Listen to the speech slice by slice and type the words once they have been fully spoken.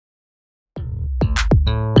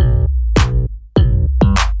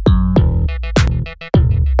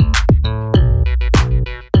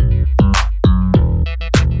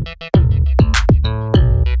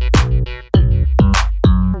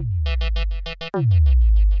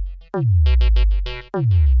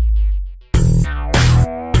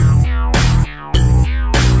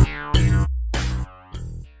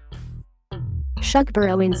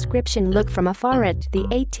Shugborough Inscription. Look from afar at the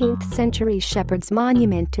 18th century Shepherds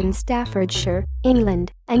monument in Staffordshire,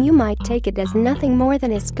 England, and you might take it as nothing more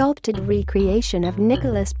than a sculpted recreation of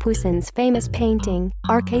Nicolas Poussin's famous painting,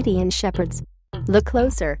 Arcadian Shepherds. Look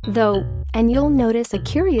closer, though, and you'll notice a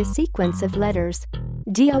curious sequence of letters.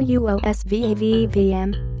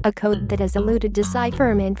 DOUSVAVVM, a code that has eluded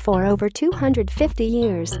decipherment for over 250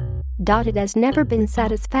 years. It has never been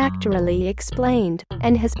satisfactorily explained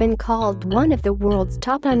and has been called one of the world's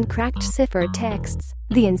top uncracked ciphertexts.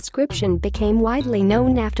 The inscription became widely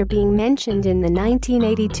known after being mentioned in the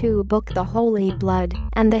 1982 book The Holy Blood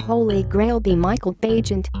and the Holy Grailby Michael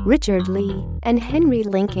Baigent, Richard Leigh, and Henry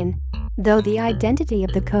Lincoln. Though the identity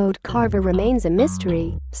of the code carver remains a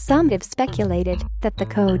mystery, some have speculated that the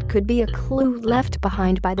code could be a clue left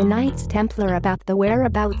behind by the Knights Templar about the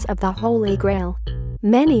whereabouts of the Holy Grail.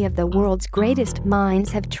 Many of the world's greatest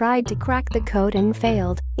minds have tried to crack the code and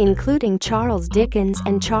failed, including Charles Dickens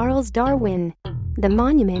and Charles Darwin. The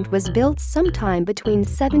monument was built sometime between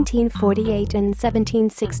 1748 and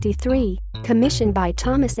 1763, commissioned by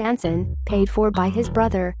Thomas Anson, paid for by his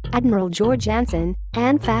brother, Admiral George Anson,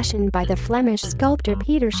 and fashioned by the Flemish sculptor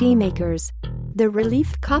Peter Scheemakers. The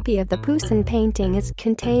relief copy of the Poussin painting is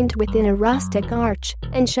contained within a rustic arch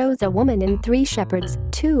and shows a woman and three shepherds,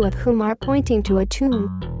 two of whom are pointing to a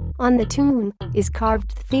tomb. On the tomb is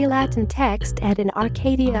carved the Latin text et in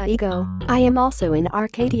Arcadia ego, I am also in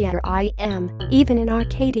Arcadia, or I am, even in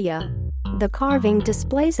Arcadia. The carving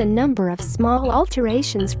displays a number of small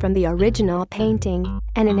alterations from the original painting,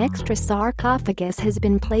 and an extra sarcophagus has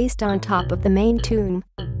been placed on top of the main tomb.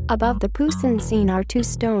 Above the Poussin scene are two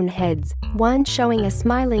stone heads, one showing a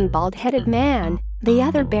smiling bald-headed man, the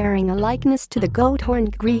other bearing a likeness to the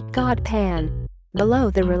goat-horned Greek god Pan. Below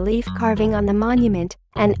the relief carving on the monument,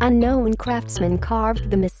 an unknown craftsman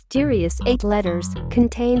carved the mysterious 8 letters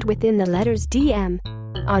contained within the letters DM.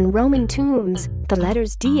 On Roman tombs, the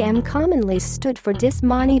letters DM commonly stood for Dis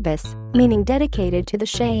Monibus, meaning dedicated to the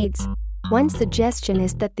shades. One suggestion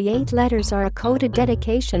is that the 8 letters are a coded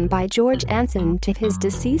dedication by George Anson to his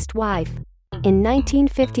deceased wife. In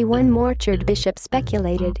 1951, Morchard Bishop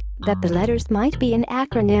speculated that the letters might be an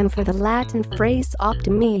acronym for the Latin phrase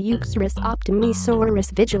Optimi Uxoris Optimi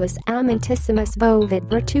Soris Vigilis Amentissimus Vovit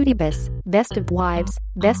Virtutibus, best of wives,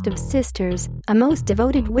 best of sisters, a most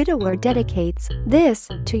devoted widower dedicates this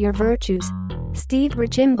to your virtues. Steve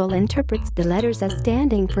Rajimble interprets the letters as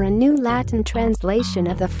standing for a new Latin translation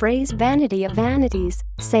of the phrase vanity of vanities,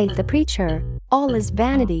 saith the preacher, all is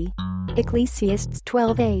vanity. Ecclesiastes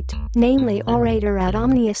 12:8, namely orator ad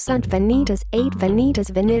omnia sunt vanitas 8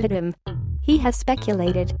 vanitas vanitatum. He has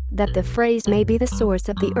speculated that the phrase may be the source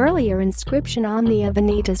of the earlier inscription Omnia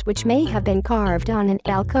Vanitas, which may have been carved on an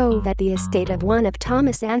alcove at the estate of one of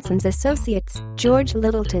Thomas Anson's associates, George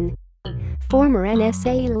Littleton. Former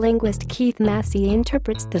NSA linguist Keith Massey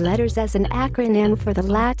interprets the letters as an acronym for the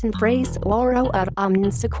Latin phrase Oro ad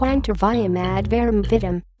omnes sequantur viam ad verum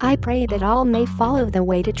vitam, I pray that all may follow the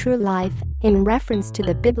way to true life, in reference to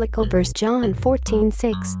the biblical verse John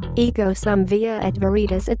 14:6, Ego sum via et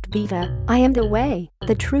veritas et vita, I am the way,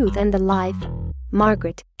 the truth and the life.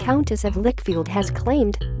 Margaret, Countess of Lichfield, has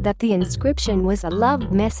claimed that the inscription was a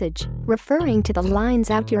love message, referring to the lines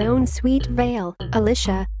out your own sweet vale,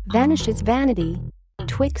 Alicia, vanishes vanity.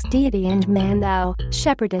 Twixt deity and man thou,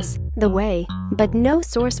 shepherdess, the way, but no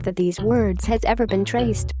source for these words has ever been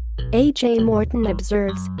traced. A.J. Morton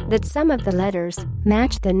observes that some of the letters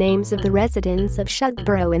match the names of the residents of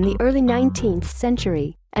Shugborough in the early 19th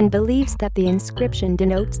century, and believes that the inscription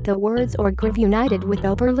denotes the words or grave united with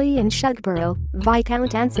Overley and Shugborough,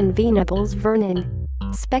 Viscount Anson Venables Vernon.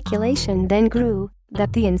 Speculation then grew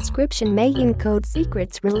that the inscription may encode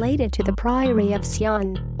secrets related to the Priory of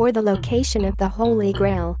Sion or the location of the Holy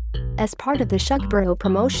Grail. As part of the Shugborough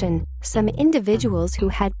promotion, some individuals who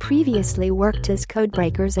had previously worked as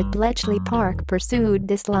codebreakers at Bletchley Park pursued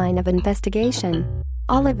this line of investigation.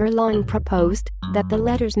 Oliver Long proposed that the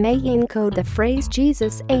letters may encode the phrase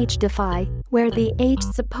Jesus H. Defy, where the H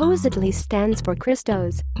supposedly stands for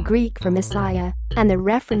Christos, Greek for Messiah, and the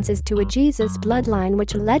references to a Jesus bloodline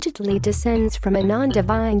which allegedly descends from a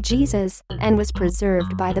non-divine Jesus and was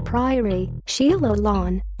preserved by the Priory. Sheila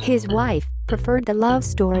Lon, his wife, preferred the love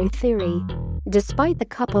story theory. Despite the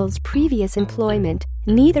couple's previous employment,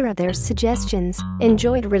 neither of their suggestions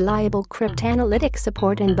enjoyed reliable cryptanalytic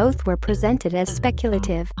support and both were presented as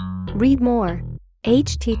speculative. Read more.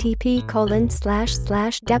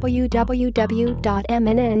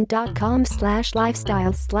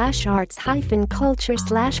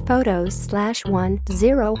 http://www.mnn.com/lifestyles/arts-photos/1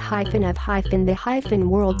 0-of-the-hyphen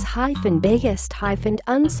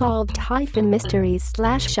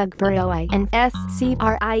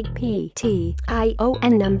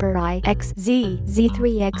scription number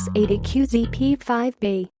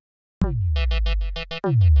IXZ3X80QZP5B.